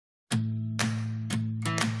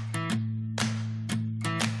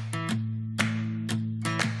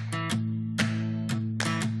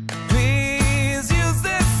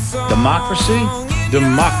Democracy?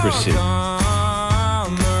 Democracy.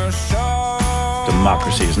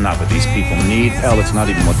 Democracy is not what these people need. Hell, it's not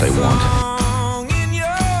even what they want.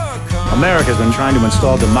 America's been trying to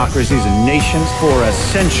install democracies in nations for a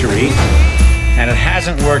century, and it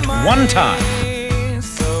hasn't worked one time.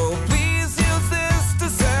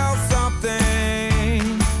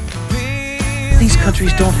 These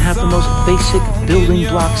countries don't have the most basic building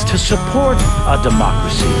blocks to support a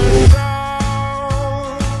democracy.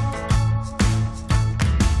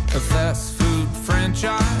 A fast food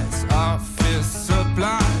franchise, office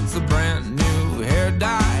supplies, a brand new hair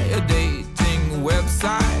dye, a dating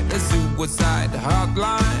website, a suicide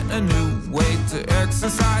hotline, a new way to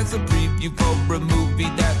exercise, a preview for a movie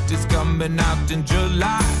that is coming out in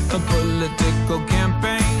July, a political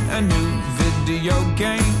campaign, a new video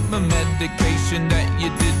game, a medication that you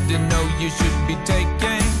didn't know you should be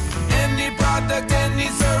taking. Any product, any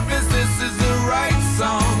service, this is the right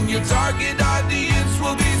song. Your target audience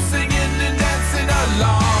will be singing and dancing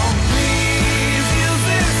along. Please use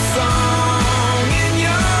this song in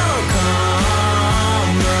your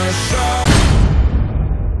commercial.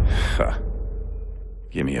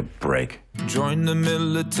 Give me a break. Join the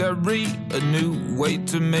military, a new way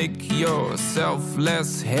to make yourself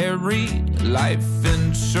less hairy. Life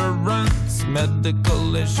insurance,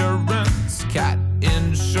 medical insurance, cat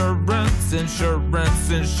insurance, insurance,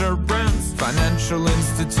 financial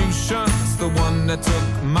institutions, the one that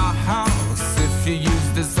took my house. If you use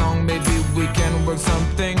this song, maybe we can work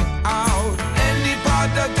something out. Any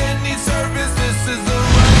product, any service, this is the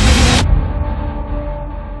right.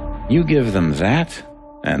 You give them that,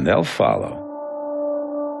 and they'll follow.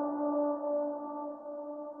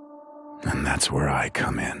 And that's where I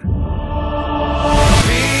come in.